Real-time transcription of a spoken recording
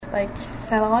Like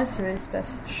Saint Laurent is really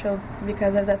special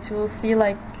because of that. You will see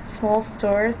like small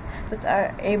stores that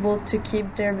are able to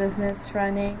keep their business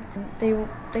running. They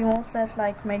won't let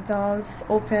like McDonald's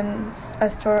open a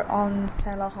store on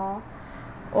Saint Laurent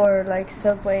or like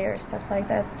Subway or stuff like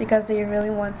that because they really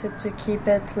wanted to keep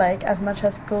it like as much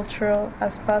as cultural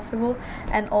as possible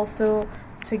and also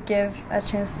to give a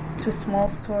chance to small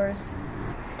stores.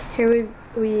 Here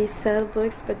we sell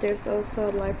books, but there's also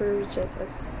a library just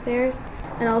upstairs.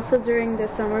 And also during the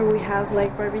summer we have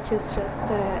like barbecues just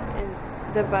in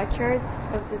the backyard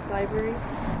of this library.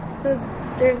 So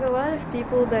there's a lot of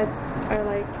people that are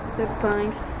like the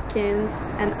punks, skins,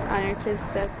 and anarchists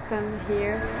that come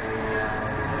here.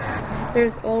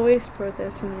 There's always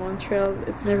protests in Montreal,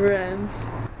 it never ends.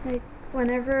 Like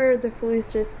whenever the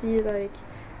police just see like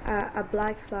a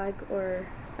black flag or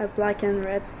a black and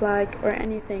red flag or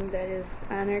anything that is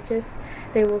anarchist,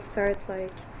 they will start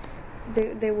like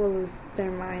they will lose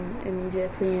their mind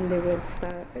immediately and they will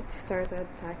start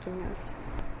attacking us.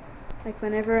 Like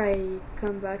whenever I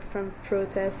come back from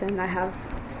protests and I have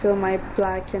still my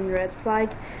black and red flag,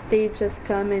 they just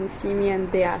come and see me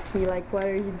and they ask me like, what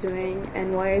are you doing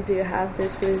and why do you have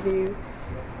this with you?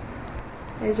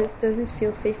 It just doesn't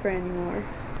feel safer anymore.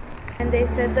 And they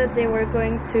said that they were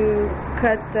going to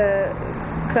cut the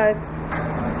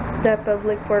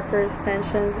public workers'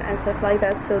 pensions and stuff like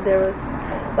that. So there was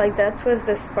like that was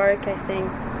the spark, I think,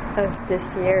 of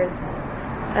this year's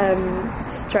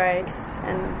strikes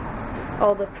and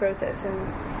all the protests,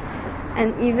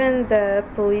 and even the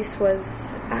police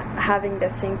was having the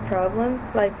same problem,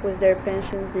 like with their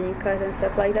pensions being cut and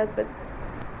stuff like that. But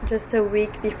just a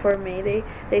week before May Day,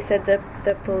 they said that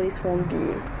the police won't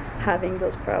be having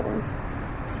those problems,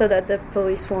 so that the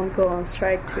police won't go on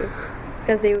strike too,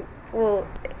 because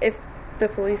if the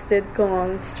police did go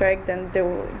on strike, then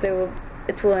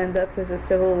it will end up with a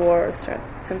civil war or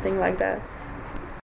something like that.